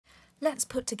Let's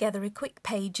put together a quick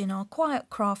page in our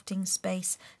quiet crafting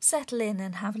space, settle in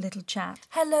and have a little chat.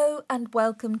 Hello and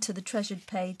welcome to the treasured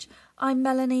page. I'm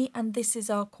Melanie and this is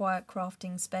our quiet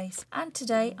crafting space. And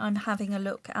today I'm having a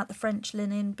look at the French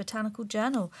linen botanical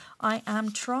journal. I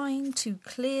am trying to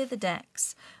clear the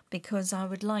decks because I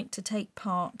would like to take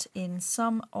part in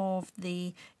some of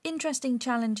the interesting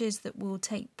challenges that will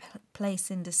take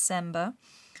place in December.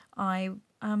 I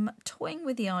am toying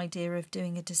with the idea of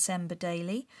doing a December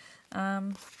daily.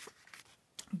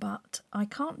 But I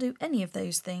can't do any of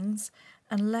those things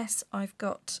unless I've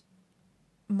got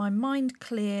my mind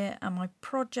clear and my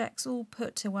projects all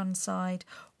put to one side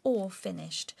or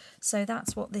finished. So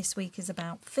that's what this week is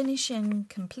about, finishing,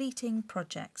 completing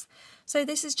projects. So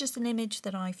this is just an image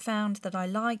that I found that I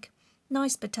like.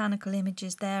 Nice botanical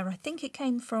images there. I think it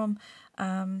came from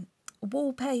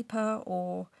wallpaper,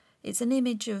 or it's an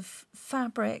image of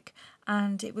fabric,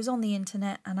 and it was on the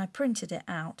internet and I printed it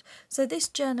out. So this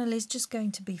journal is just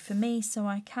going to be for me, so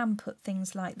I can put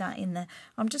things like that in there.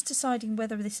 I'm just deciding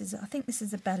whether this is, I think this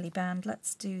is a belly band.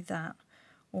 Let's do that.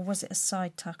 Or was it a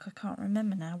side tuck? I can't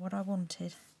remember now what I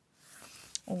wanted.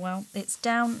 Oh well, it's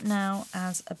down now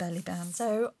as a belly band.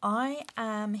 So I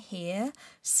am here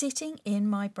sitting in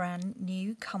my brand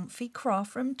new comfy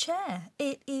craft room chair.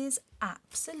 It is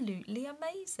absolutely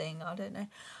amazing. I don't know.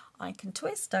 I can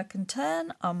twist, I can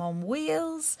turn, I'm on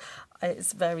wheels.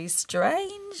 It's very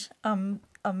strange. I'm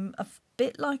a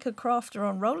bit like a crafter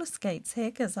on roller skates here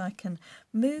because I can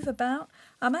move about.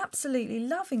 I'm absolutely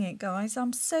loving it, guys.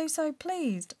 I'm so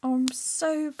pleased. I'm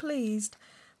so pleased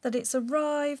that it's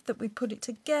arrived, that we put it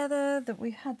together, that we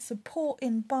had support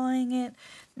in buying it,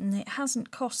 and it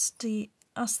hasn't cost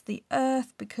us the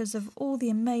earth because of all the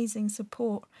amazing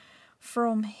support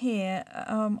from here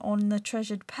on the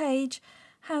treasured page.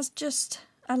 Has just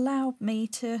allowed me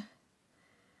to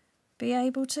be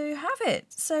able to have it.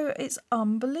 So it's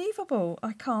unbelievable.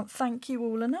 I can't thank you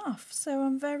all enough. So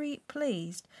I'm very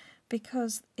pleased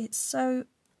because it's so...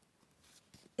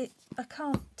 I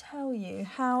can't tell you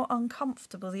how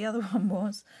uncomfortable the other one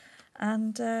was.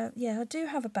 And yeah, I do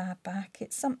have a bad back.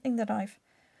 It's something that I've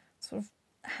sort of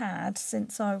had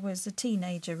since I was a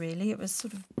teenager, really. It was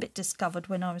sort of a bit discovered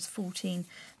when I was 14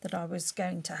 that I was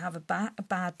going to have a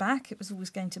bad back. It was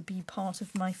always going to be part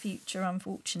of my future,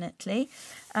 unfortunately.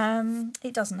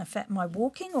 It doesn't affect my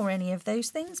walking or any of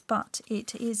those things, but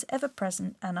it is ever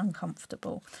present and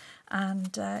uncomfortable.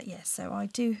 And yeah, so I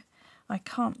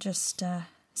can't just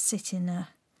sit in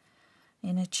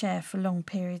a chair for long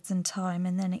periods of time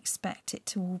and then expect it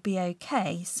to all be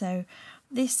okay. So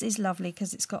this is lovely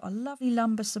because it's got a lovely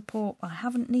lumbar support. I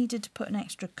haven't needed to put an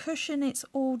extra cushion. It's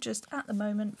all just, at the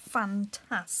moment,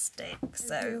 fantastic.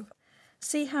 So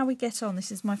see how we get on.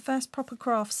 This is my first proper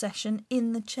craft session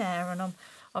in the chair, and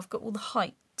I've got all the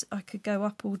height. I could go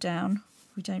up or down.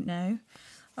 We don't know.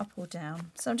 Up or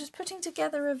down. So I'm just putting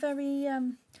together a very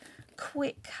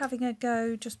quick, having a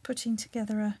go, just putting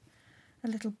together a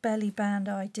little belly band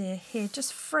idea here,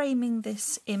 just framing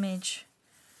this image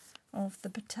of the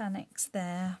botanics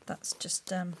there. That's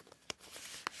just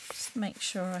make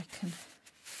sure I can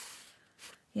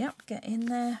get in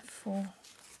there for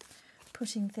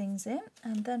putting things in.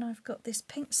 And then I've got this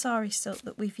pink sari silk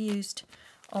that we've used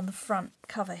on the front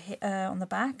cover here, on the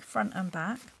back, front and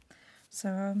back. So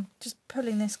I'm just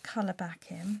pulling this colour back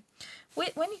in.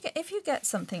 If you get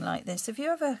something like this, if you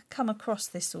ever come across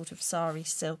this sort of sari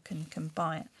silk and can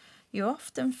buy it, you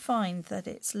often find that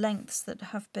it's lengths that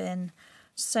have been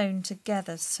sewn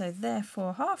together. So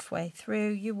therefore, halfway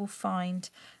through, you will find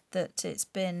that it's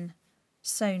been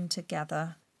sewn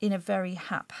together in a very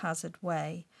haphazard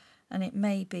way. And it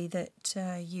may be that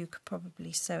you could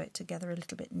probably sew it together a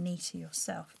little bit neater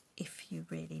yourself if you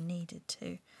really needed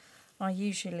to. I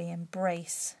usually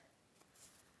embrace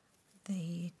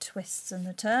the twists and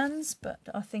the turns, but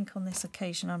I think on this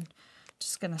occasion I'm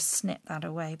just going to snip that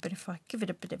away. But if I give it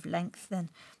a bit of length, then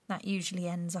that usually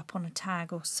ends up on a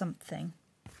tag or something.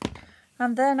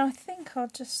 And then I think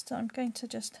I'm going to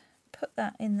just put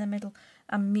that in the middle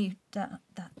and mute that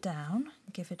down,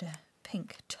 give it a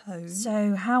pink tone.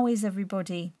 So how is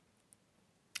everybody?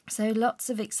 So lots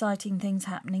of exciting things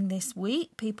happening this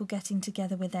week. People getting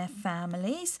together with their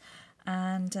families,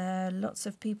 and lots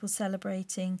of people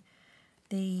celebrating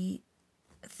the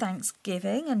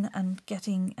Thanksgiving and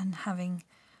getting and having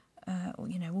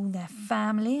all their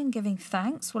family and giving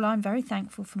thanks. Well, I'm very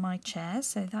thankful for my chair,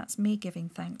 so that's me giving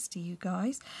thanks to you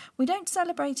guys. We don't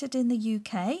celebrate it in the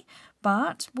UK,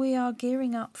 but we are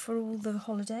gearing up for all the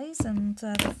holidays and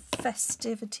the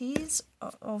festivities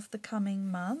of the coming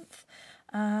month.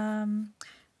 I'm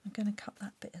going to cut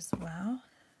that bit as well.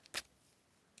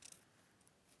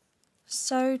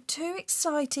 So 2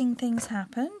 exciting things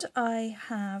happened. I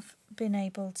have been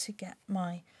able to get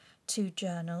my 2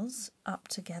 journals up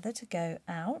together to go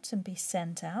out and be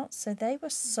sent out. So they were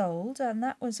sold, and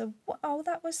that was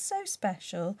that was so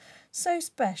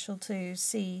special to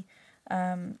see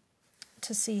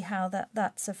how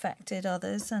that's affected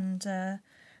others, and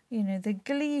you know, the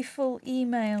gleeful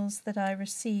emails that I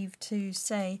received to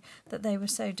say that they were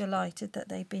so delighted that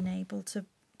they'd been able to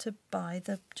buy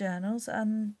the journals,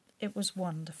 and it was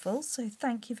wonderful. So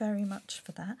thank you very much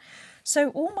for that.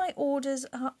 So all my orders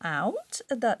are out.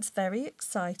 That's very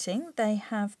exciting. They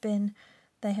have been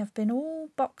all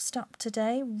boxed up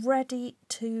today, ready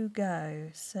to go.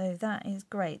 So that is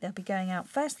great. They'll be going out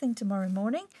first thing tomorrow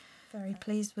morning. Very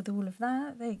pleased with all of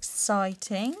that. Very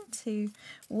exciting to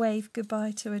wave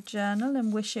goodbye to a journal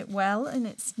and wish it well in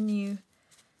its new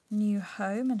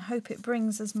home, and hope it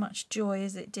brings as much joy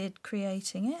as it did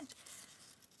creating it.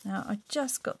 Now, I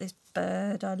just got this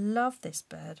bird. I love this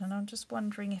bird, and I'm just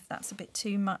wondering if that's a bit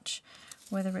too much,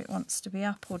 whether it wants to be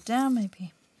up or down,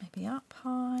 maybe up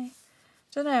high.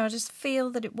 Don't know, I just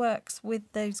feel that it works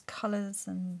with those colours,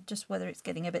 and just whether it's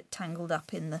getting a bit tangled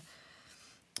up in there.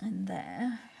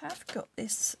 I have got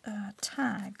this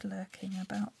tag lurking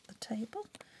about the table.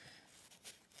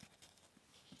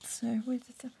 So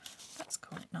that's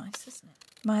quite nice, isn't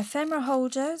it? My ephemera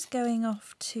holder is going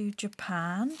off to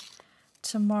Japan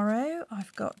tomorrow.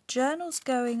 I've got journals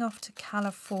going off to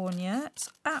California. It's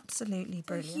absolutely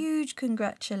brilliant. Huge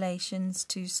congratulations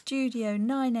to Studio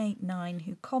 989,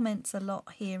 who comments a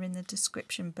lot here in the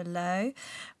description below.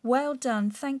 Well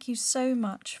done. Thank you so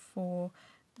much for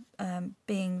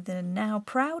being the now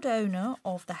proud owner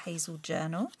of the Hazel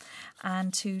Journal,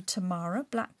 and to Tamara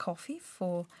Black Coffee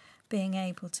for being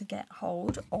able to get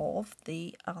hold of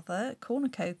the other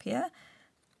cornucopia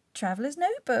Traveller's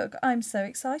Notebook. I'm so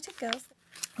excited, girls.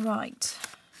 Right,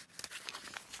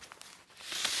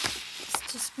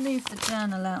 let's just move the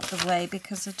journal out the way,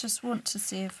 because I just want to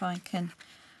see if I can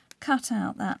cut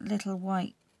out that little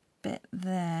white bit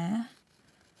there.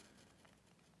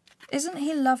 Isn't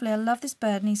he lovely? I love this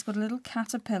bird, and he's got a little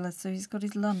caterpillar, so he's got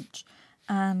his lunch.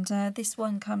 And this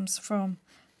one comes from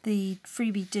the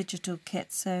freebie digital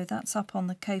kit, so that's up on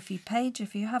the Ko-fi page.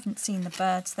 If you haven't seen the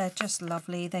birds, they're just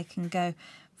lovely. They can go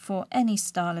for any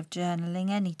style of journaling,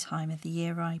 any time of the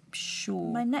year, I'm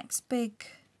sure. My next big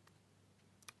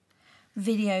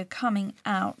video coming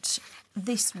out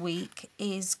this week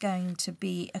is going to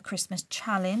be a Christmas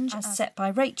challenge set by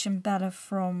Rach and Bella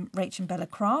from Rach and Bella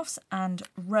Crafts, and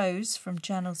Rose from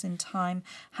Journals in Time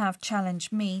have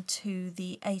challenged me to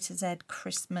the A to Z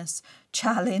Christmas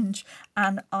challenge,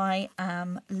 and I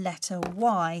am letter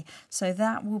Y. So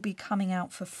that will be coming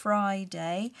out for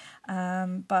Friday,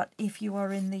 but if you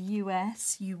are in the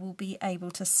US, you will be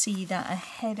able to see that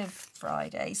ahead of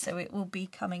Friday. So it will be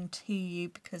coming to you,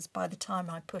 because by the time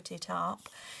I put it up,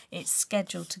 it's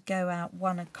scheduled to go out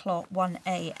 1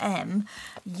 a.m.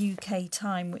 UK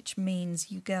time, which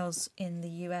means you girls in the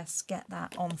US get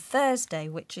that on Thursday,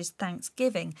 which is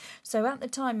Thanksgiving. So at the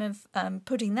time of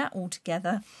putting that all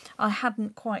together, I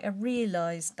hadn't quite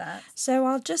realised that. So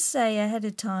I'll just say ahead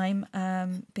of time,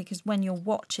 because when you're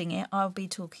watching it, I'll be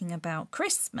talking about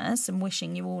Christmas and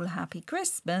wishing you all a happy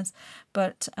Christmas.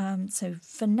 But so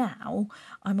for now,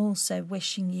 I'm also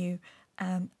wishing you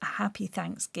a happy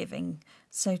Thanksgiving.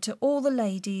 So to all the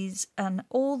ladies and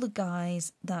all the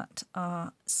guys that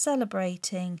are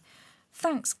celebrating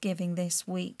Thanksgiving this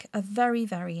week, a very,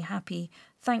 very happy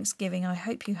Thanksgiving. I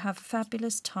hope you have a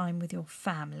fabulous time with your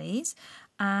families,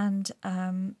 and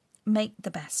make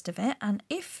the best of it. And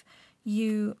if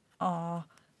you are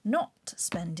not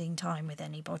spending time with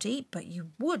anybody, but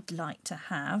you would like to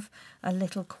have a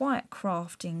little quiet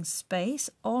crafting space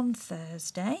on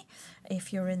Thursday,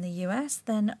 if you're in the US,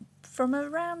 then from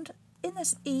around in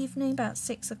this evening, about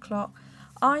 6 o'clock,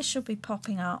 I shall be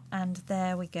popping up, and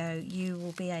there we go. You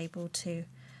will be able to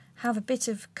have a bit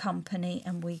of company,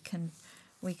 and we can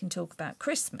talk about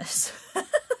Christmas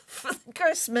for the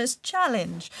Christmas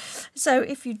challenge. So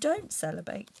if you don't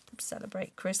celebrate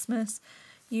Christmas,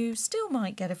 you still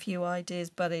might get a few ideas,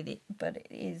 but it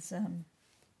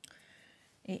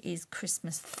is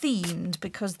Christmas themed,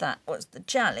 because that was the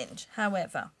challenge.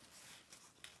 However,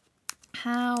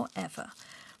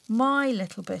 my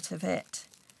little bit of it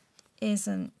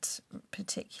isn't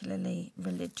particularly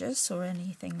religious or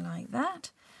anything like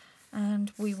that,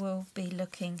 and we will be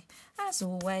looking, as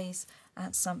always,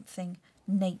 at something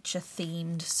nature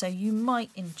themed, so you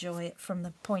might enjoy it from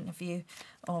the point of view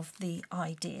of the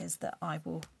ideas that I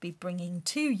will be bringing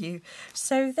to you.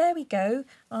 So there we go.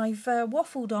 I've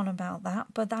waffled on about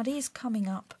that, but that is coming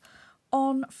up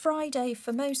on Friday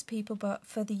for most people, but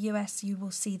for the US you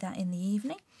will see that in the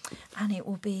evening, and it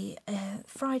will be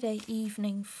Friday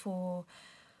evening for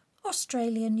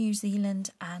Australia, New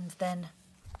Zealand, and then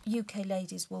UK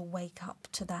ladies will wake up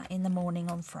to that in the morning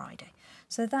on Friday.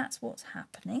 So that's what's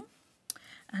happening.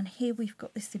 And here we've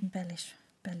got this embellished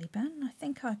belly band. I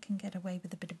think I can get away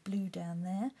with a bit of blue down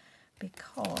there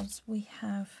because we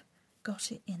have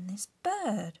got it in this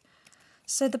bird.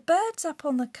 So the bird's up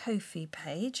on the Ko-fi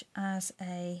page as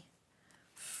a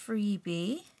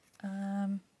freebie,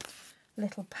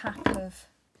 little pack of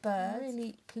birds. I'm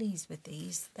really pleased with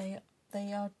these.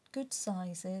 They are good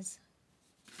sizes,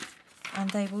 and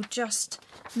they will just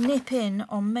nip in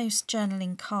on most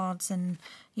journaling cards, and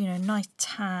you know, nice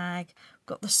tag.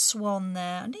 Got the swan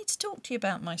there. I need to talk to you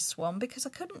about my swan because I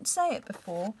couldn't say it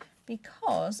before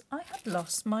because I had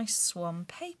lost my swan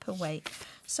paperweight.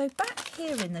 So back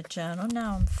here in the journal,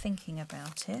 now I'm thinking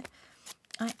about it,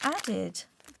 I added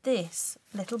this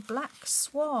little black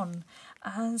swan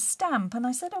stamp, and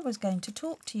I said I was going to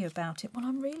talk to you about it. Well,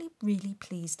 I'm really, really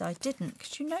pleased I didn't,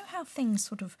 because you know how things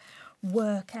sort of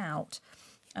work out.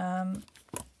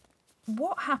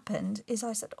 What happened is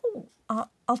I said, oh,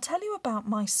 I'll tell you about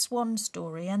my swan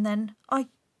story, and then I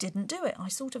didn't do it. I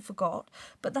sort of forgot,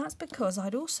 but that's because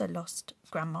I'd also lost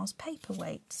Grandma's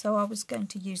paperweight, so I was going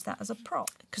to use that as a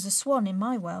prop, because a swan in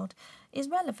my world is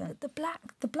relevant. The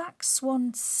black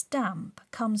swan stamp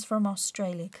comes from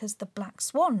Australia because the black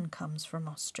swan comes from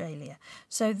Australia,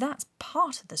 so that's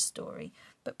part of the story.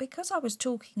 But because I was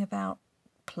talking about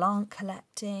plant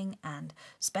collecting and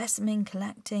specimen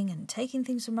collecting and taking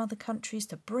things from other countries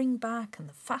to bring back, and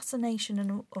the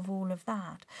fascination of all of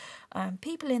that,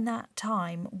 people in that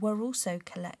time were also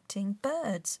collecting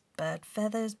birds, bird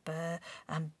feathers,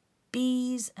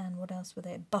 bees, and what else were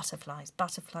there? Butterflies.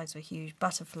 Butterflies were huge,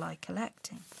 butterfly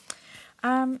collecting.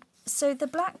 So the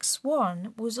black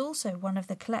swan was also one of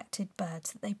the collected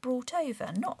birds that they brought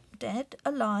over, not dead,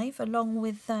 alive, along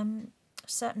with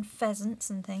certain pheasants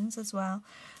and things as well.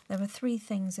 There were 3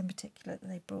 things in particular that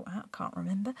they brought out, can't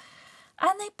remember.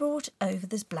 And they brought over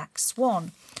this black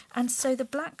swan. And so the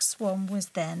black swan was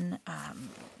then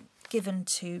given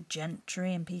to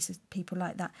gentry and people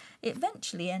like that. It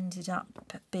eventually ended up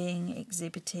being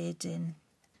exhibited in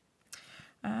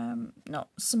not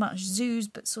so much zoos,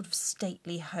 but sort of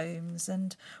stately homes.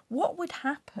 And what would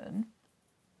happen,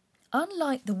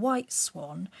 unlike the white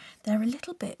swan, they're a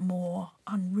little bit more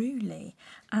unruly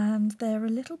and they're a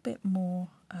little bit more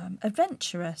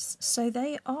adventurous. So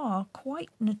they are quite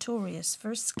notorious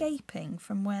for escaping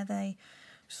from where they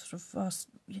sort of are,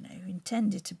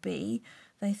 intended to be.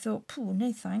 They thought, "Pooh,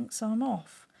 no thanks, I'm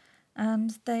off."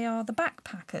 And they are the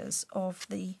backpackers of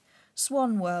the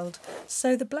swan world.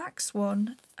 So the black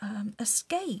swan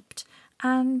escaped,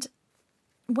 and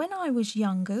when I was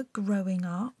younger, growing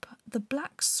up, the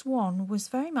black swan was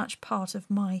very much part of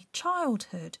my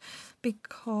childhood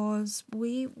because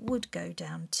we would go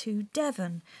down to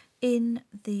Devon in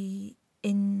the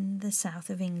south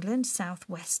of England,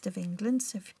 southwest of England.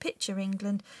 So if you picture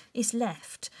England, it's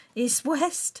left, it's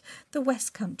west, the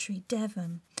West Country,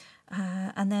 Devon.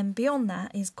 And then beyond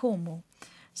that is Cornwall.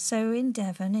 So in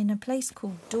Devon, in a place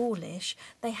called Dawlish,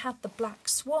 they had the black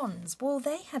swans. Well,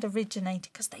 they had originated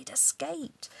because they'd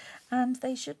escaped and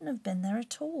they shouldn't have been there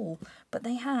at all. But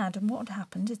they had, and what had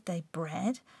happened is they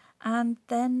bred, and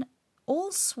then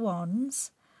all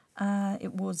swans,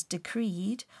 it was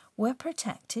decreed, were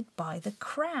protected by the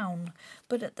crown.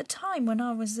 But at the time when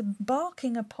I was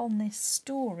embarking upon this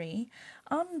story,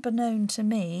 unbeknown to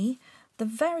me, the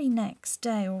very next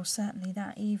day, or certainly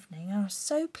that evening, I was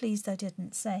so pleased I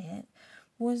didn't say it,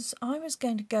 I was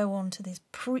going to go on to this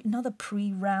another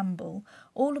pre-ramble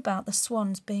all about the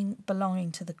swans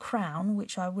belonging to the crown,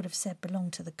 which I would have said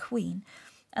belonged to the Queen.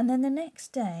 And then the next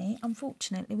day,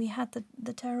 unfortunately, we had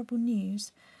the terrible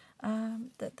news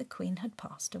that the Queen had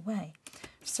passed away.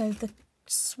 So the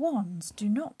swans do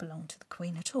not belong to the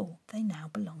Queen at all. They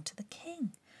now belong to the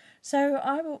King. So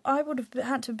I would have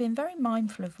had to have been very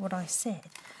mindful of what I said.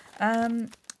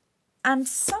 And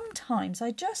sometimes I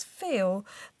just feel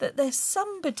that there's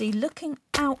somebody looking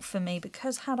out for me,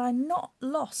 because had I not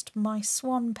lost my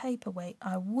swan paperweight,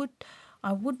 I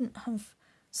wouldn't have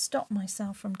stopped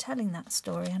myself from telling that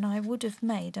story, and I would have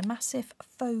made a massive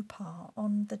faux pas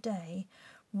on the day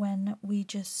when we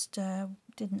just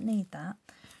didn't need that.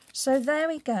 So there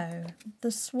we go. The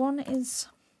swan is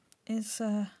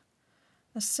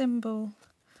a symbol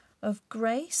of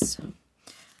grace,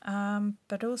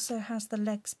 but also has the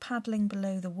legs paddling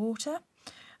below the water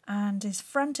and is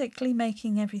frantically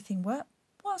making everything work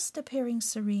whilst appearing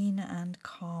serene and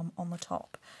calm on the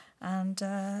top. And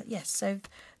yes, so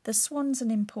the swan's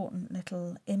an important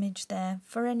little image there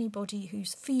for anybody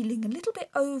who's feeling a little bit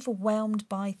overwhelmed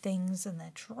by things and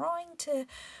they're trying to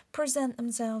present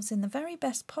themselves in the very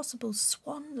best possible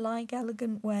swan-like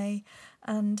elegant way,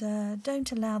 and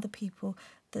don't allow the people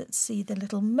that see the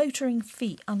little motoring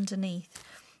feet underneath.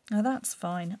 Now that's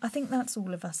fine. I think that's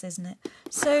all of us, isn't it?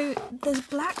 So the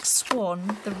black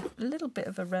swan, the little bit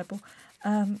of a rebel,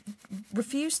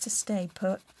 refused to stay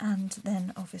put and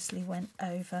then obviously went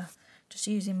over. Just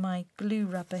using my glue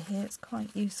rubber here, it's quite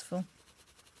useful.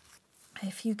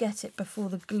 If you get it before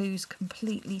the glue's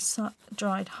completely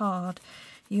dried hard,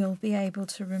 you'll be able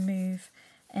to remove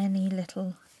any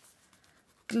little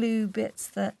glue bits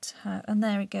that have, and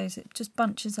there it goes, it just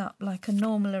bunches up like a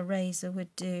normal eraser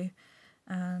would do,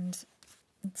 and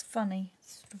it's funny,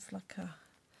 it's sort of like a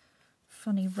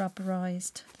funny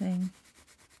rubberized thing.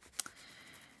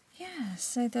 Yeah,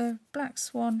 so the black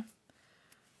swan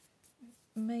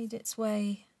made its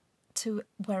way to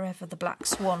wherever the black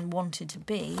swan wanted to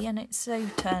be, and it so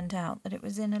turned out that it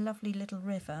was in a lovely little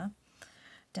river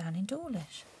down in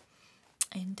Dawlish,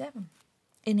 in Devon,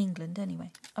 in England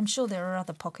anyway. I'm sure there are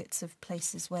other pockets of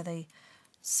places where they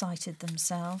sighted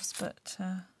themselves, but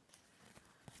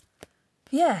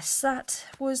yes, that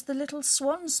was the little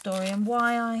swan story, and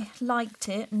why I liked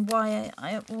it, and why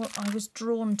I was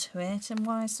drawn to it, and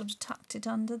why I sort of tucked it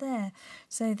under there.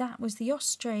 So that was the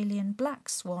Australian black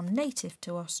swan, native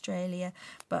to Australia,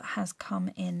 but has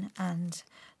come in and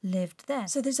lived there.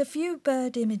 So there's a few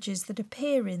bird images that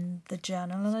appear in the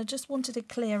journal, and I just wanted to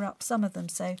clear up some of them.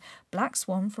 So black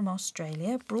swan from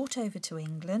Australia, brought over to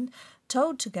England,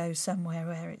 told to go somewhere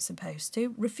where it's supposed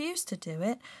to, refused to do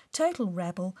it, total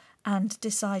rebel, and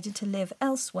decided to live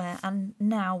elsewhere, and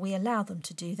now we allow them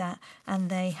to do that, and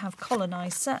they have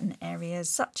colonised certain areas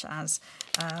such as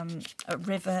a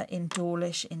river in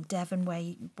Dawlish in Devon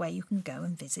where you can go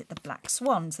and visit the black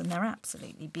swans, and they're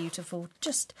absolutely beautiful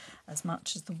just as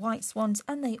much as the white swans,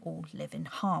 and they all live in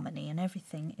harmony and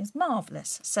everything is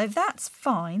marvellous. So that's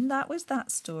fine, that was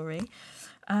that story.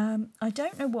 I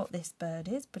don't know what this bird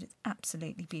is, but it's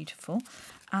absolutely beautiful.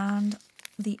 And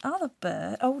the other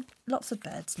bird, oh, lots of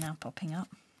birds now popping up.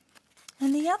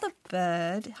 And the other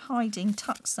bird hiding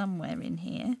tucked somewhere in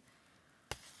here,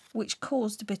 which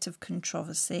caused a bit of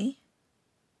controversy.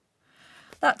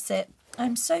 That's it.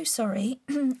 I'm so sorry.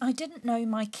 I didn't know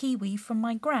my kiwi from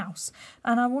my grouse,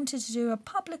 and I wanted to do a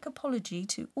public apology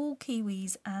to all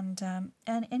kiwis and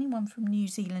anyone from New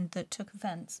Zealand that took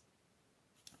offence,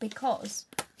 because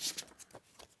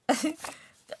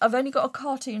I've only got a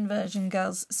cartoon version,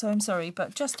 girls, so I'm sorry,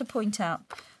 but just to point out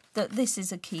that this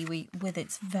is a kiwi with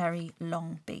its very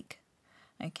long beak,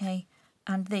 okay,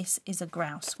 and this is a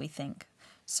grouse, we think.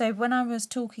 So when I was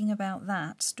talking about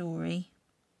that story,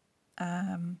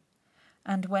 and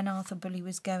when Arthur Bully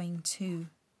was going to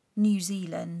New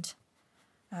Zealand,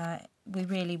 we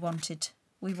really wanted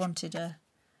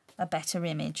a better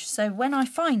image. So when I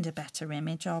find a better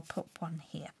image, I'll put one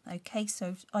here. Okay,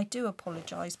 so I do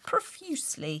apologise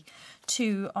profusely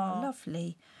to our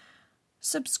lovely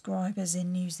subscribers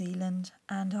in New Zealand,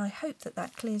 and I hope that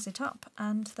that clears it up,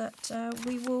 and that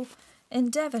we will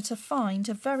endeavour to find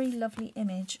a very lovely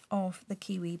image of the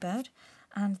kiwi bird,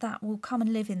 and that will come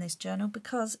and live in this journal,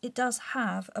 because it does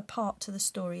have a part to the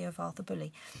story of Arthur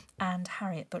Bully and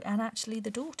Harriet Bully, and actually the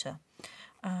daughter,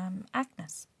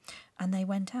 Agnes. And they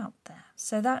went out there.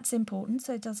 So that's important.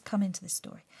 So it does come into this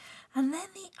story. And then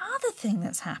the other thing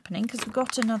that's happening, because we've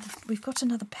got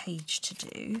another page to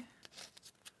do.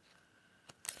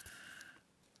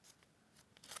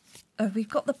 We've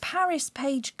got the Paris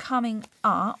page coming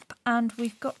up, and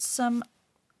we've got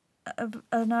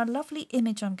a lovely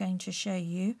image I'm going to show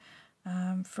you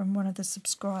from one of the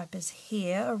subscribers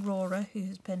here, Aurora, who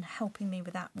has been helping me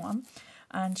with that one.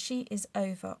 And she is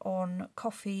over on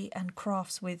Coffee and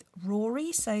Crafts with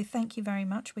Rory, so thank you very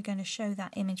much. We're going to show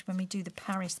that image when we do the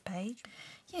Paris page.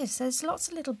 Yes, there's lots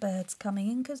of little birds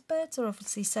coming in, because birds are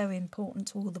obviously so important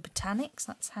to all the botanics.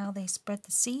 That's how they spread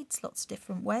the seeds, lots of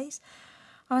different ways.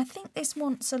 I think this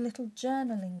wants a little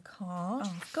journaling card.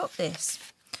 Oh, I've got this.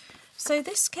 So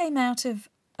this came out of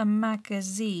a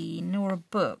magazine or a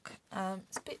book.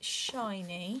 It's a bit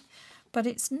shiny, but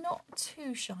it's not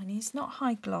too shiny. It's not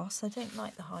high gloss. I don't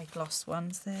like the high gloss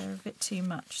ones. They're a bit too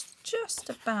much. Just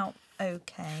about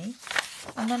okay.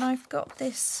 And then I've got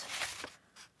this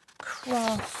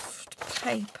craft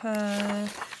paper,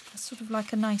 sort of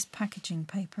like a nice packaging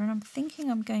paper, and I'm thinking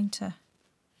I'm going to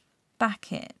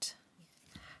back it.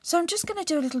 So I'm just going to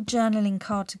do a little journaling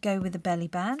card to go with the belly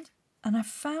band. And I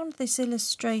found this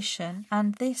illustration,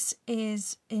 and this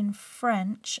is in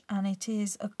French, and it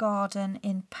is a garden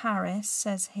in Paris,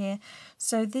 says here.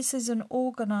 So this is an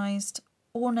organised,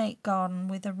 ornate garden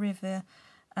with a river,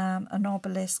 an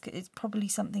obelisk. It's probably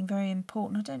something very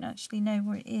important. I don't actually know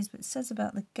where it is, but it says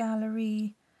about the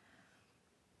gallery.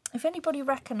 If anybody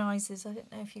recognises, I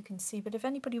don't know if you can see, but if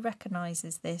anybody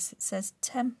recognises this, it says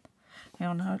Hang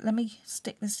on, let me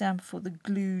stick this down before the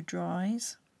glue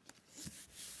dries.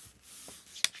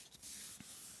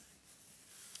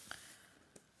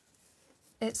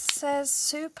 It says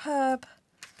Superb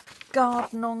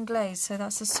Garden Anglais, so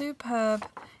that's a superb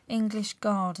English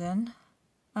garden.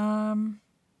 But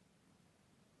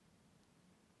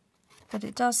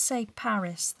it does say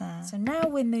Paris there. So now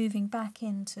we're moving back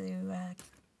into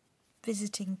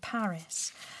visiting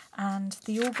Paris and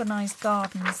the organised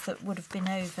gardens that would have been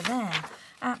over there.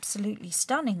 Absolutely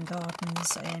stunning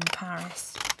gardens in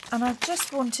Paris. And I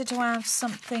just wanted to add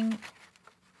something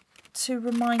to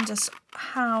remind us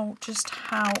how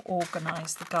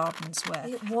organised the gardens were.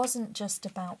 It wasn't just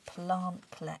about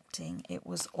plant collecting, it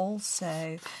was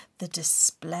also the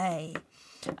display.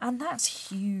 And that's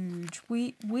huge.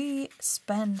 We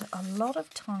spend a lot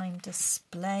of time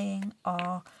displaying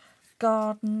our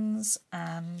gardens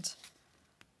and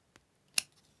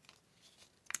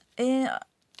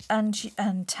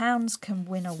towns can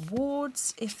win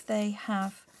awards if they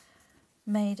have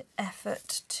made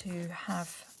effort to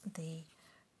have the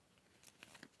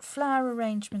flower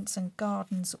arrangements and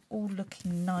gardens all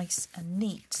looking nice and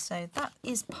neat. So that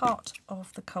is part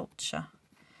of the culture.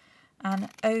 And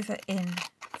over in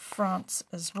France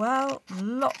as well,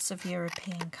 lots of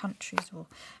European countries will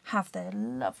have their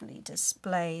lovely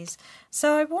displays.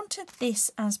 So I wanted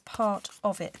this as part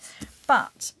of it.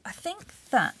 But I think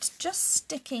that just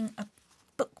sticking a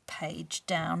book page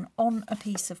down on a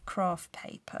piece of craft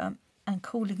paper and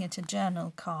calling it a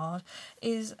journal card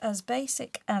is as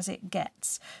basic as it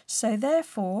gets. So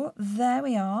therefore, there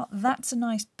we are. That's a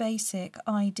nice basic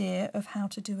idea of how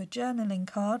to do a journaling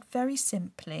card, very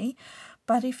simply.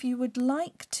 But if you would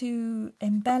like to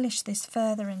embellish this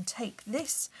further and take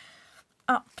this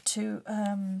up to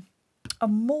a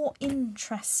more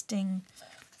interesting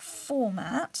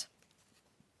format,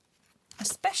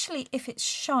 especially if it's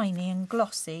shiny and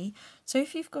glossy. So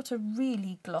if you've got a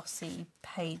really glossy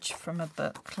page from a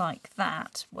book like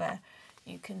that, where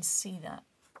you can see that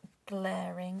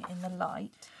glaring in the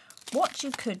light, what you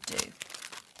could do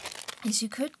is you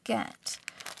could get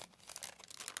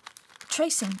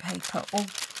tracing paper or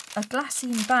a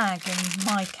glassine bag in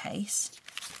my case,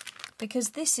 because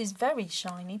this is very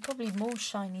shiny, probably more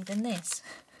shiny than this.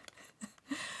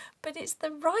 But it's the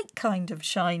right kind of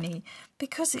shiny,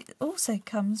 because it also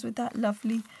comes with that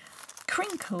lovely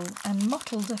crinkle and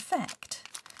mottled effect.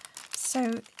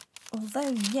 So,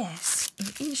 although, yes,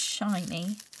 it is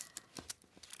shiny,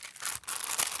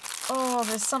 oh,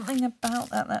 there's something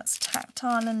about that that's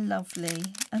tactile and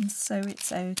lovely, and so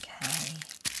it's okay.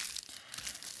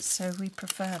 So we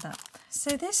prefer that.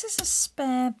 So this is a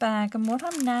spare bag, and what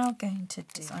I'm now going to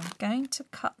do is I'm going to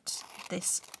cut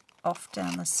this off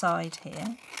down the side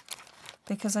here,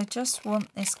 because I just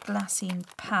want this glassine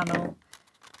panel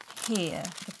here.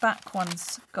 The back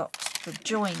one's got the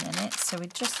join in it, so we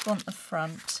just want the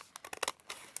front.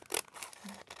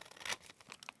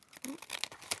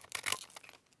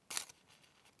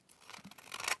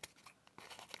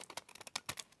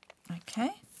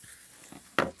 Okay.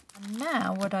 And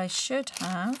now what I should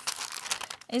have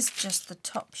is just the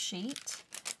top sheet,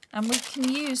 and we can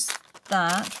use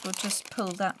that. We'll just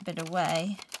pull that bit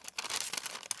away.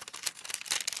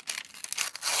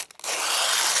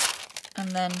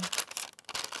 And then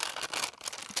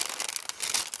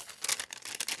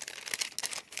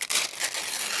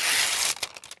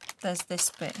there's this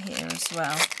bit here as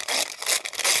well.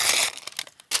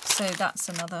 So that's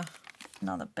another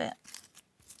bit.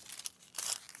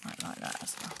 Like that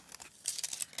as well.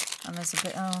 And there's a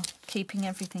bit, keeping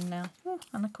everything now. Ooh,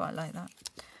 and I quite like that.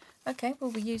 Okay, well,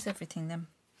 we use everything then.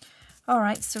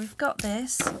 Alright, so we've got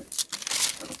this.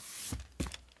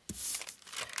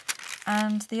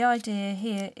 And the idea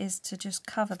here is to just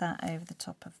cover that over the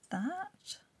top of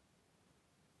that.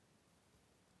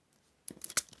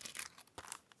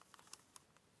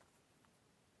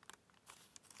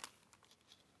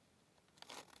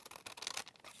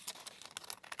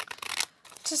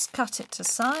 Just cut it to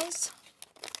size.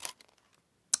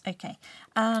 Okay,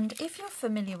 and if you're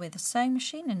familiar with a sewing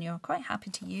machine and you're quite happy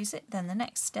to use it, then the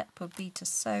next step would be to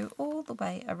sew all the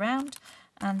way around,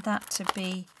 and that to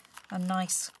be a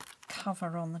nice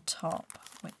cover on the top,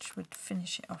 which would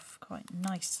finish it off quite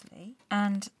nicely,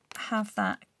 and have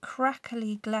that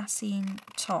crackly glassine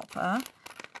topper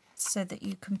so that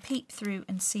you can peep through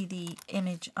and see the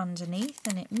image underneath,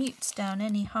 and it mutes down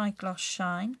any high gloss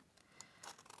shine,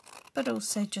 but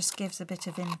also just gives a bit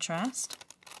of interest.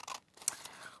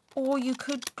 Or you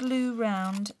could glue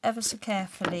round ever so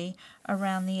carefully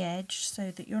around the edge so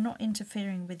that you're not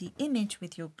interfering with the image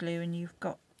with your glue, and you've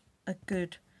got a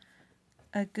good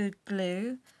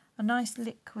glue. A nice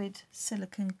liquid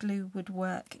silicone glue would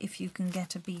work if you can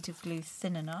get a bead of glue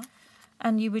thin enough,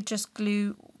 and you would just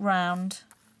glue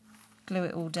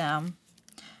it all down.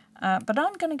 But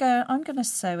I'm going to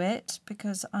sew it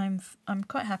because I'm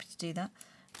quite happy to do that.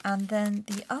 And then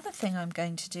the other thing I'm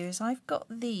going to do is I've got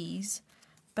these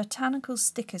Botanical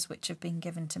stickers which have been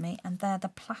given to me, and they're the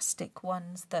plastic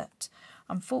ones that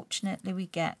unfortunately we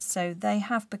get, so they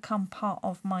have become part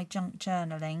of my junk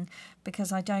journaling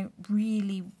because I don't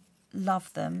really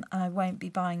love them and I won't be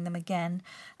buying them again.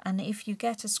 And if you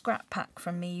get a scrap pack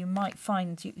from me, you might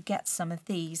find you get some of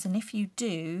these, and if you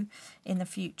do in the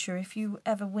future, if you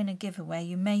ever win a giveaway,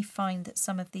 you may find that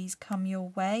some of these come your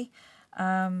way,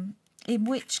 in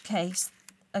which case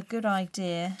a good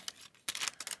idea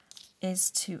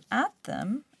is to add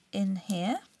them in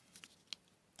here.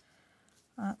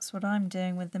 That's what I'm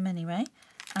doing with them anyway.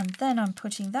 And then I'm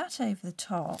putting that over the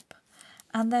top,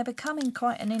 and they're becoming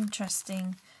quite an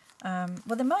interesting, well,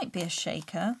 there might be a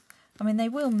shaker. I mean, they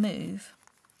will move.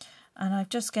 And I'm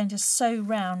just going to sew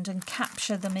round and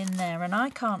capture them in there. And I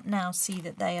can't now see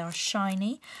that they are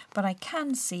shiny, but I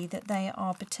can see that they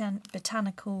are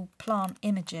botanical plant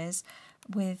images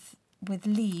with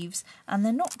leaves, and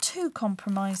they're not too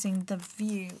compromising the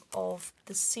view of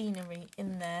the scenery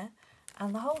in there,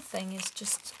 and the whole thing is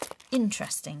just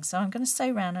interesting. So I'm going to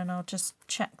sew around and I'll just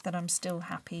check that I'm still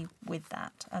happy with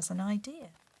that as an idea.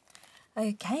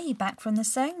 Okay, back from the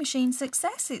sewing machine.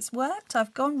 Success, it's worked.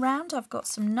 I've gone round, I've got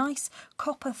some nice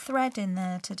copper thread in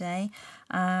there today.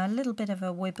 A little bit of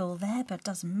a wibble there, but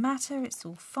doesn't matter, it's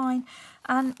all fine.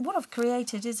 And what I've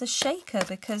created is a shaker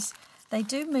because they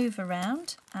do move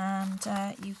around, and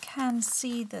you can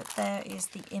see that there is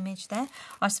the image there.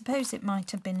 I suppose it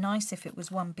might have been nice if it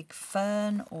was one big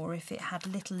fern or if it had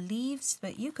little leaves,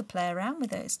 but you could play around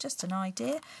with it. It's just an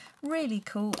idea. Really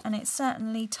cool, and it's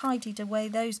certainly tidied away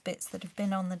those bits that have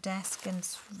been on the desk and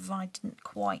I didn't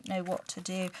quite know what to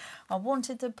do. I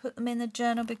wanted to put them in the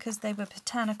journal because they were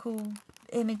botanical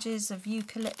images of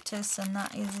eucalyptus, and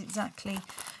that is exactly,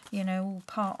 you know, all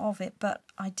part of it, but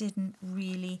I didn't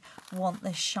really want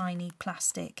the shiny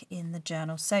plastic in the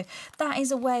journal. So that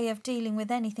is a way of dealing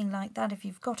with anything like that. If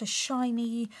you've got a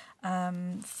shiny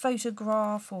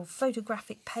photograph or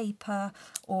photographic paper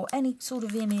or any sort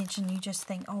of image and you just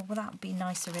think, oh, well, that would be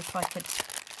nicer if I could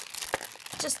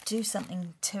just do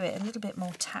something to it, a little bit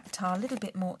more tactile, a little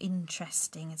bit more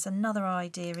interesting. It's another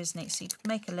idea, isn't it? So you could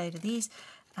make a load of these,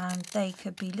 and they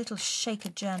could be little shaker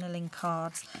journaling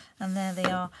cards, and there they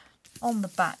are on the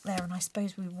back there. And I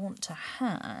suppose we want to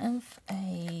have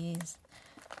a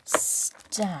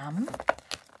stamp.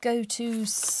 Go to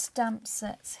stamp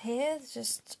sets here,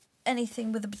 just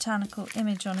anything with a botanical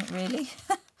image on it, really.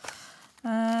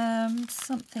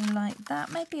 Something like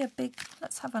that, maybe a big,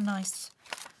 let's have a nice,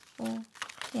 or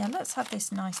yeah, let's have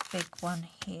this nice big one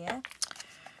here.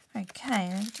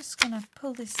 Okay, I'm just going to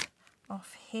pull this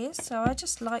off here. So I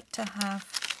just like to have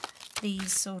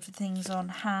these sort of things on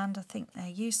hand. I think they're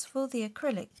useful. The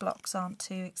acrylic blocks aren't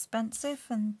too expensive,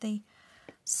 and the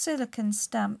silicone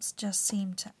stamps just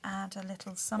seem to add a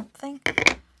little something.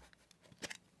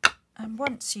 And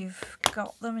once you've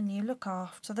got them and you look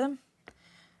after them,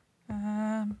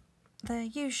 they're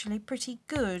usually pretty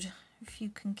good if you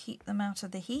can keep them out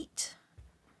of the heat.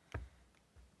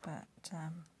 But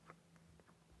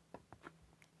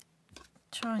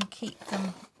try and keep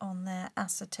them on their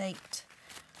acetate.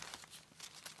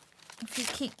 If you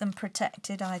keep them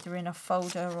protected either in a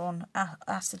folder or on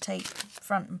acetate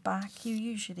front and back, you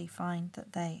usually find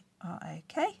that they are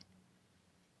okay.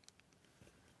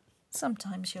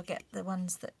 Sometimes you'll get the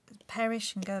ones that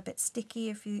perish and go a bit sticky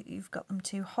if you've got them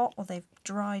too hot or they've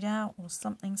dried out or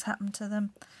something's happened to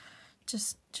them.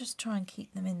 Just try and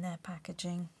keep them in their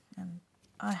packaging, and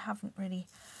I haven't really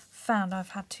found I've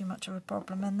had too much of a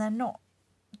problem, and they're not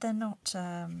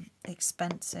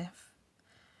expensive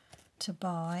to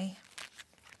buy,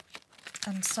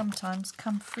 and sometimes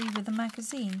come free with a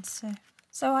magazine.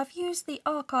 So I've used the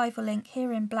archival ink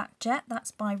here in Black Jet,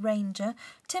 that's by Ranger.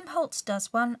 Tim Holtz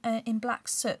does one in Black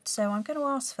Soot, so I'm going to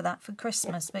ask for that for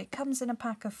Christmas, but it comes in a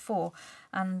pack of 4,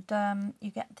 and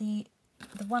you get the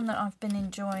one that I've been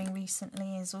enjoying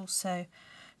recently is also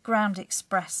ground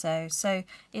espresso, so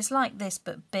it's like this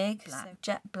but big. So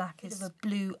jet black is a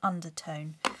blue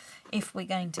undertone. if we're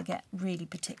going to get really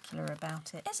particular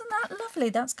about it. Isn't that lovely?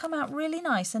 That's come out really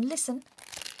nice. And listen,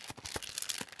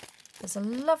 there's a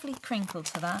lovely crinkle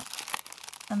to that.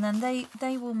 And then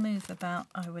they will move about,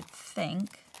 I would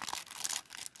think.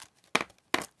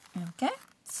 Okay,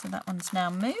 so that one's now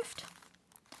moved.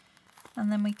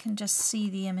 And then we can just see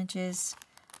the images.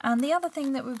 And the other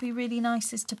thing that would be really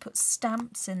nice is to put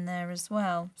stamps in there as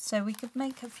well. So we could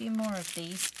make a few more of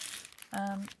these.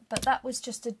 But that was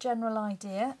just a general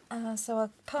idea. So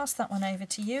I'll pass that one over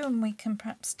to you and we can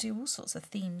perhaps do all sorts of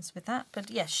themes with that. But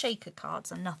yes, shaker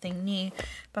cards are nothing new.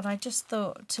 But I just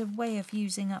thought a way of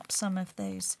using up some of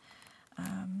those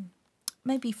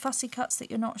maybe fussy cuts that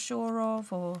you're not sure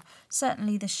of, or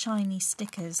certainly the shiny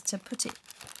stickers, to put it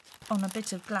on a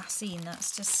bit of glassine.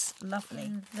 That's just lovely.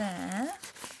 And there,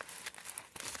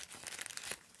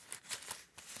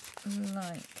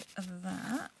 like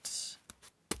that.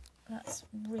 That's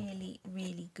really,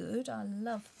 really good. I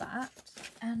love that.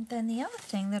 And then the other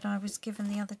thing that I was given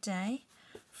the other day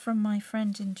from my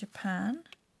friend in Japan,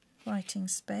 writing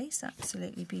space,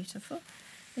 absolutely beautiful,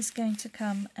 is going to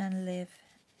come and live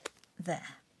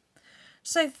there.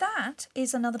 So that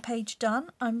is another page done.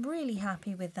 I'm really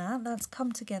happy with that. That's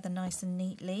come together nice and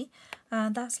neatly.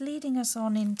 That's leading us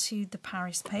on into the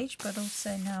Paris page, but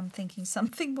also now I'm thinking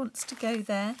something wants to go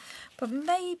there. But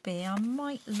maybe I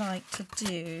might like to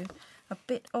do a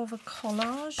bit of a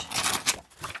collage.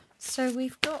 So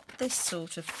we've got this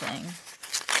sort of thing.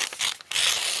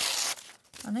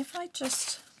 And if I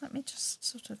just, let me just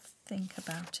sort of think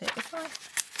about it. If I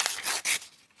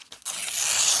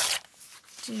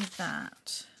do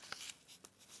that,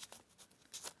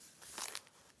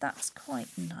 that's quite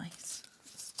nice.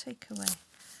 Let's take away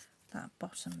that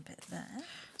bottom bit there.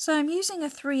 So I'm using a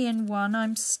 3-in-1.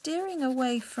 I'm steering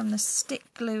away from the stick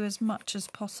glue as much as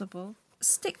possible.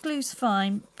 Stick glue's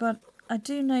fine, but I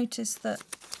do notice that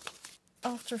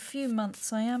after a few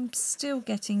months I am still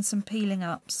getting some peeling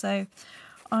up, so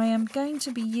I am going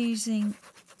to be using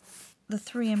the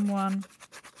 3-in-1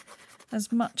 as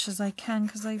much as I can,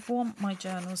 because I want my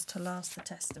journals to last the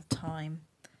test of time.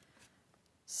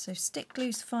 So stick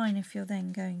glue's fine if you're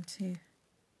then going to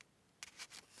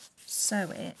sew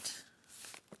it,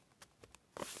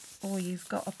 or you've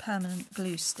got a permanent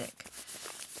glue stick.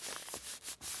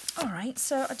 Alright,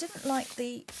 so I didn't like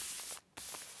the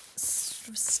sort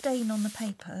of stain on the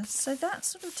paper, so that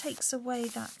sort of takes away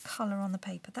that colour on the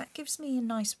paper. That gives me a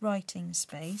nice writing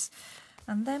space.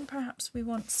 And then perhaps we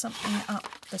want something up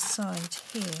the side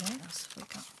here. What else have we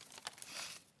got?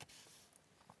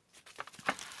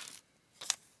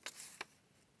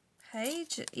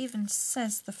 Page. It even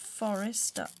says the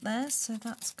forest up there, so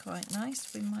that's quite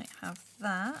nice. We might have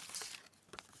that.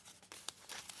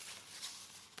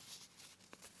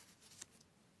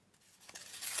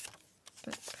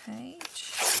 Book page.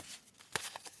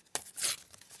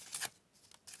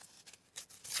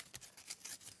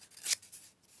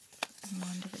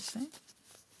 Mind of its own.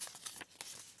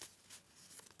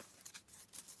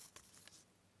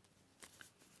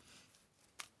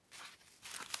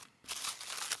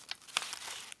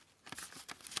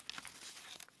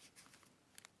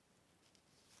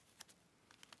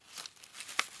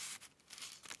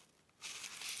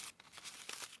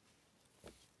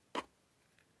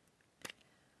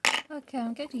 Okay,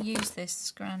 I'm going to use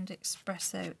this Grand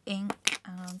Espresso ink,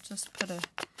 and I'll just put a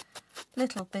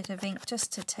little bit of ink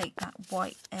just to take that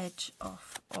white edge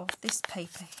off of this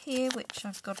paper here, which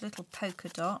I've got a little polka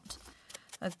dot,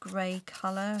 a grey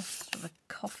colour, sort of a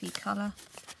coffee colour.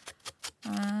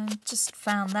 Just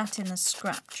found that in the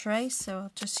scrap tray, so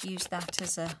I'll just use that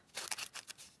as an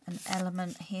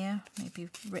element here. Maybe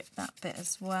rip that bit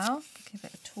as well, give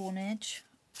it a torn edge,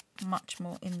 much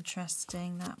more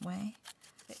interesting that way.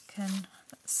 It can,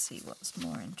 let's see what's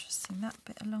more interesting, that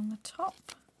bit along the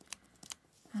top.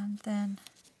 And then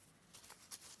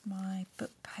my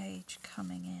book page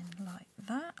coming in like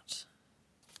that.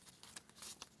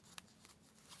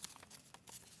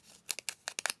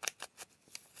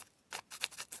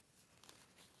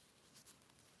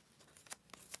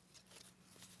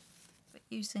 But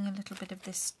using a little bit of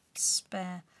this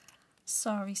spare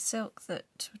sari silk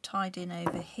that tied in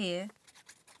over here.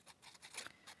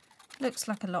 Looks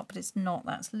like a lot, but it's not.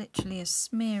 That's literally a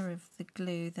smear of the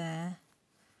glue there,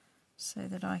 so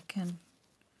that I can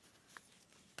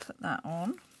put that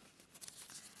on,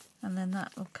 and then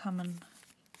that will come and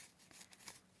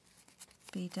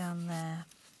be down there.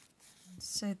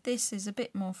 So this is a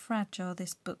bit more fragile,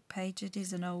 this book page. It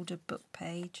is an older book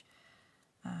page.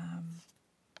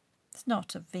 It's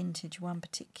not a vintage one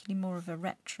particularly, more of a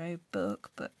retro book,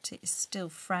 but it's still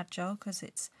fragile because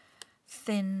it's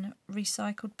thin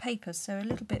recycled paper, so a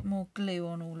little bit more glue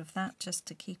on all of that just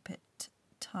to keep it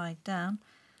tied down.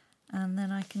 And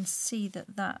then I can see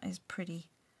that that is pretty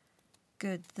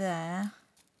good there.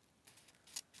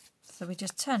 So we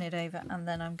just turn it over, and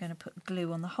then I'm going to put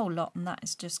glue on the whole lot, and that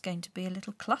is just going to be a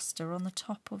little cluster on the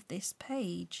top of this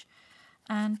page.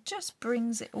 And just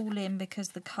brings it all in because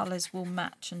the colours will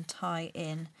match and tie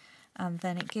in. And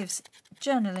then it gives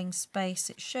journaling space.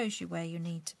 It shows you where you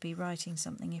need to be writing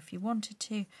something if you wanted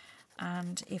to.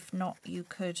 And if not, you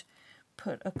could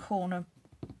put a corner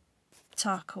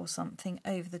tuck or something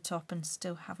over the top and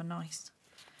still have a nice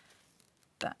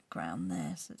background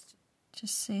there. So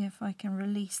just see if I can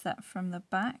release that from the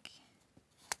back.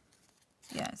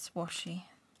 Yeah, it's washy.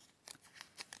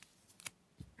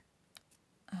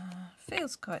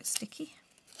 Feels quite sticky.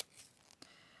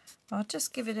 I'll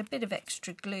just give it a bit of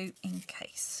extra glue in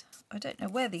case. I don't know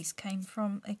where these came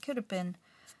from. It could have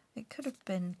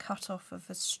been cut off of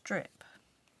a strip.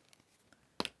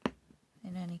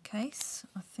 In any case,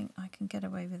 I think I can get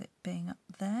away with it being up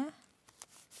there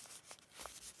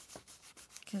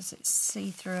because it's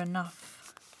see-through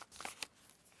enough.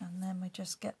 And then we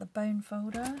just get the bone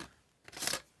folder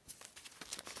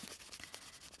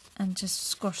and just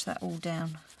squash that all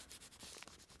down.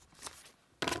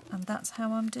 And that's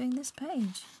how I'm doing this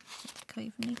page. I don't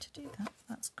even need to do that.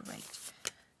 That's great.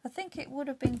 I think it would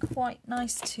have been quite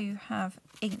nice to have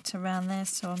inked around there,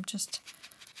 so I'm just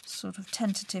sort of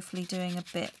tentatively doing a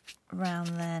bit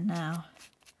around there now.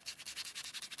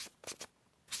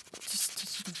 Just to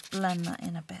sort of blend that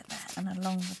in a bit there and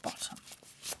along the bottom.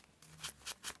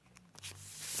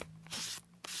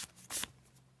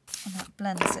 And that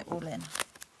blends it all in.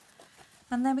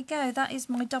 And there we go, that is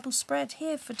my double spread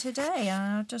here for today.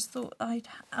 I just thought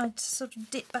I'd sort of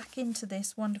dip back into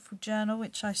this wonderful journal,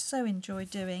 which I so enjoy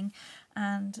doing.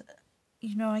 And,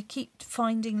 you know, I keep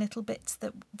finding little bits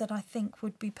that I think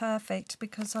would be perfect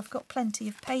because I've got plenty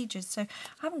of pages. So I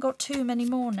haven't got too many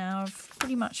more now. I've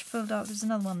pretty much filled up. There's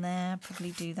another one there. I'll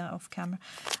probably do that off camera.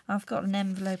 I've got an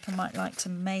envelope I might like to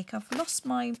make. I've lost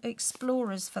my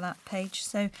explorers for that page,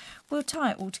 so we'll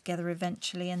tie it all together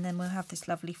eventually, and then we'll have this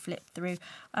lovely flip through.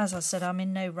 As I said, I'm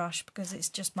in no rush because it's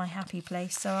just my happy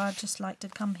place, so I just like to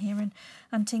come here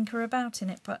and tinker about in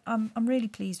it. But I'm really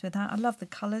pleased with that. I love the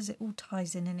colours. It all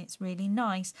ties in and it's really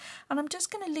nice. And I'm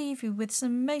just going to leave you with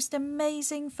some most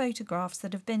amazing photographs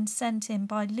that have been sent in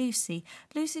by Lucy.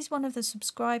 Lucy's one of the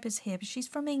subscribers here, but she's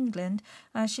from England.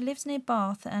 She lives near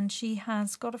Bath and she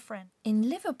has got a friend in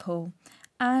Liverpool.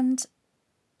 And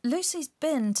Lucy's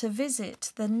been to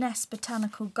visit the Nest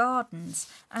Botanical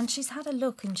Gardens and she's had a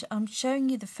look, and I'm showing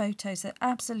you the photos. They're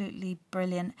absolutely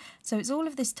brilliant. So it's all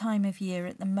of this time of year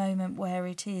at the moment where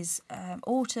it is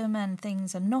autumn and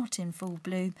things are not in full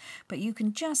bloom, but you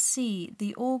can just see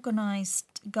the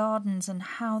organised gardens and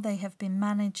how they have been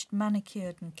managed,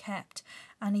 manicured and kept.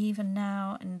 And even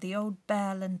now, and the old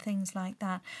bell and things like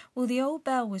that. Well, the old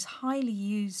bell was highly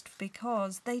used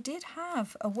because they did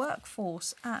have a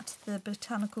workforce at the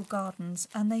botanical gardens,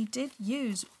 and they did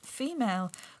use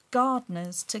female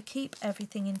gardeners to keep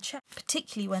everything in check,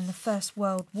 particularly when the First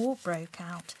World War broke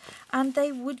out. And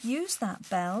they would use that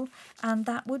bell, and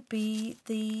that would be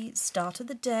the start of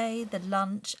the day, the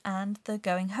lunch and the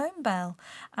going home bell.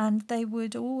 And they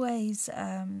would always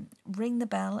ring the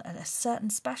bell at a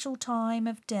certain special time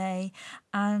of day,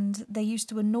 and they used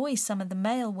to annoy some of the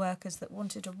male workers that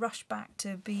wanted to rush back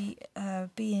to be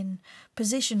in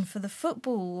position for the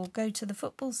football or go to the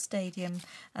football stadium,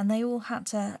 and they all had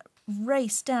to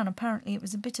race down. Apparently it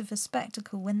was a bit of a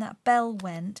spectacle when that bell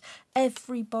went.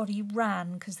 Everybody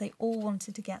ran because they all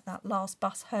wanted to get that last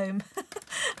bus home.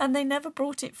 And they never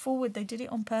brought it forward. They did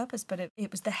it on purpose, but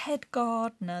it was the head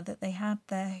gardener that they had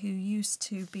there who used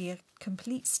to be a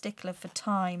complete stickler for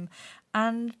time,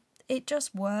 and it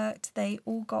just worked. They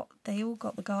all got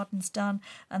the gardens done,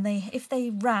 and if they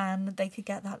ran, they could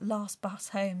get that last bus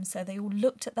home. So they all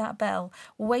looked at that bell,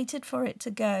 waited for it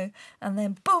to go, and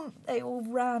then boom, they all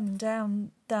ran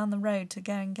down the road to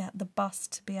go and get the bus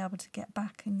to be able to get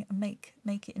back and make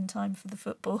it in time for the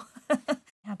football.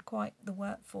 Had quite the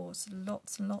workforce,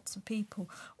 lots and lots of people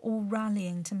all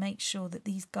rallying to make sure that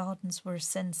these gardens were a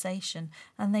sensation,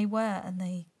 and they were,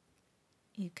 and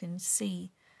you can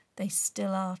see they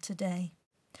still are today.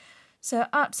 So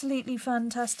absolutely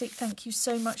fantastic. Thank you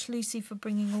so much, Lucy, for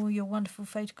bringing all your wonderful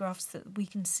photographs that we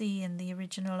can see in the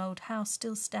original old house.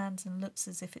 Still stands and looks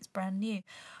as if it's brand new.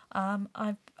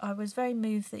 I was very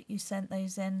moved that you sent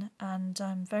those in, and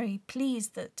I'm very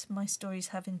pleased that my stories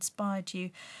have inspired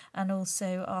you. And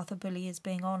also Arthur Bully is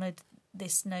being honoured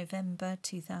this November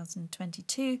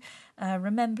 2022.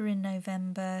 Remember in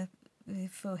November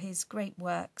for his great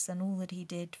works and all that he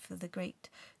did for the great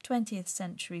 20th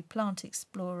century plant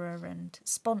explorer and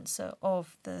sponsor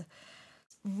of the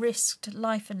risked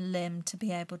life and limb to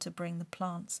be able to bring the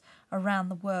plants around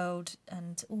the world,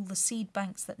 and all the seed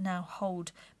banks that now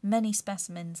hold many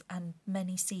specimens and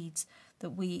many seeds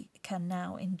that we can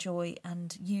now enjoy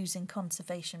and use in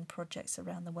conservation projects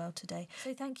around the world today.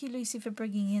 So thank you, Lucy, for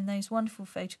bringing in those wonderful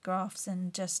photographs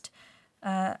and just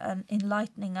and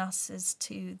enlightening us as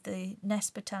to the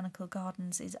Nest Botanical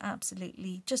Gardens is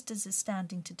absolutely just as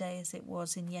astounding today as it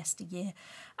was in yesteryear.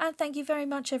 And thank you very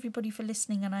much, everybody, for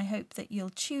listening, and I hope that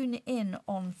you'll tune in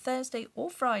on Thursday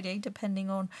or Friday, depending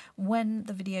on when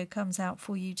the video comes out,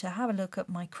 for you to have a look at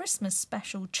my Christmas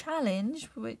special challenge,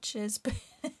 which is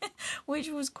which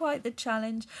was quite the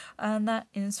challenge, and that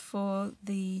is for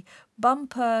the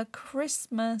bumper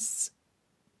Christmas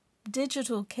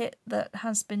digital kit that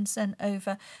has been sent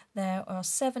over. There are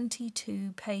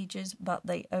 72 pages, but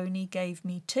they only gave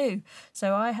me 2,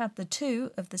 so I had the 2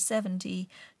 of the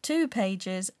 72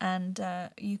 pages, and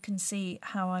you can see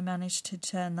how I managed to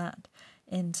turn that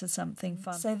into something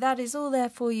fun. So that is all there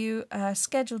for you,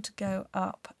 scheduled to go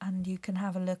up, and you can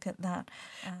have a look at that.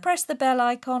 Press the bell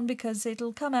icon because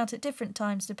it'll come out at different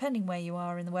times depending where you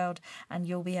are in the world, and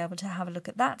you'll be able to have a look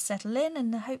at that, settle in,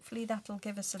 and hopefully that'll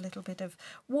give us a little bit of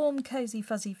warm, cosy,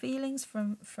 fuzzy feelings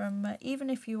from even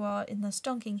if you are in the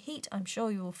stonking heat. I'm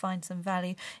sure you will find some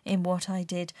value in what I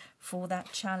did for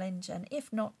that challenge, and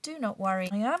if not, do not worry.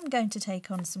 I am going to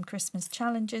take on some Christmas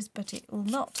challenges, but it will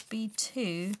not be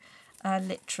too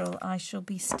literal. I shall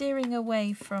be steering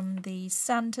away from the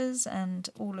Santas and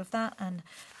all of that,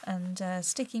 and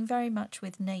sticking very much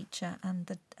with nature and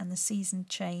the season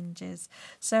changes.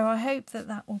 So I hope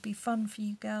that will be fun for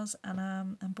you girls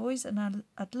and boys, and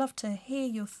I'd love to hear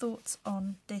your thoughts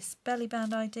on this belly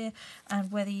band idea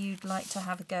and whether you'd like to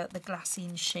have a go at the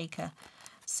Glassine shaker.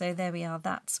 So there we are.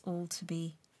 That's all to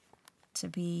be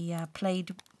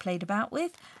played about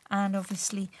with, and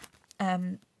obviously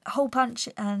hole punch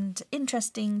and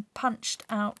interesting punched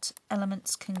out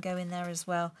elements can go in there as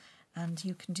well, and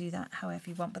you can do that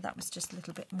however you want, but that was just a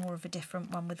little bit more of a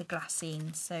different one with the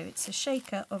Glassine. So it's a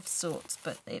shaker of sorts,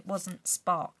 but it wasn't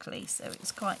sparkly, so it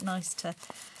was quite nice to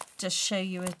just show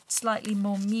you a slightly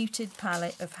more muted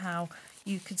palette of how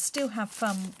you could still have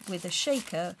fun with a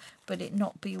shaker but it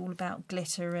not be all about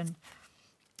glitter and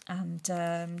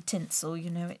tinsel. You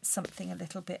know, it's something a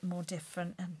little bit more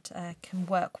different, and can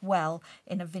work well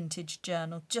in a vintage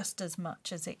journal just as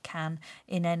much as it can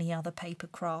in any other paper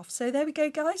craft. So there we go,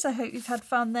 guys. I hope you've had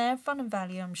fun there, fun and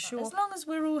value, I'm sure. As long as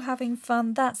we're all having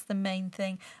fun, that's the main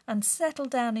thing, and settle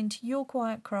down into your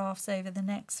quiet crafts over the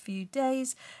next few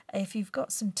days. If you've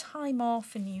got some time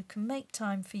off and you can make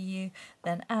time for you,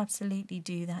 then absolutely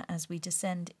do that as we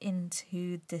descend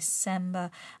into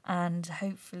December, and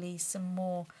hopefully some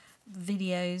more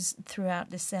videos throughout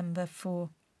December for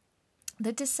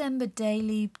the December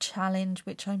Daily Challenge,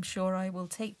 which I'm sure I will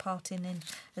take part in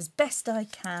as best I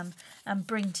can and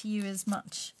bring to you as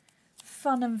much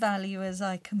fun and value as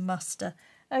I can muster.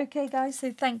 Okay, guys,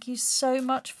 so thank you so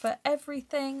much for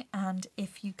everything, and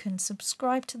if you can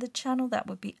subscribe to the channel, that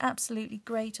would be absolutely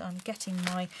great. I'm getting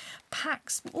my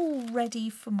packs all ready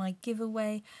for my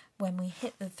giveaway. When we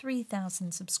hit the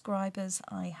 3,000 subscribers,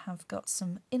 I have got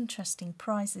some interesting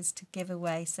prizes to give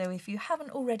away. So if you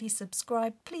haven't already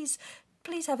subscribed, please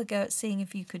have a go at seeing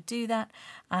if you could do that,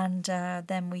 and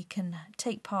then we can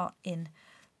take part in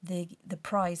the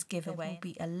prize giveaway.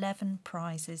 There will be 11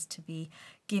 prizes to be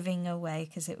giving away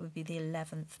because it would be the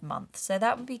 11th month. So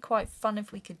that would be quite fun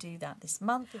if we could do that this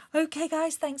month. Okay,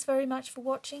 guys, thanks very much for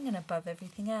watching, and above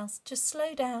everything else, just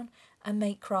slow down and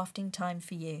make crafting time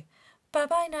for you.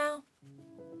 Bye-bye now.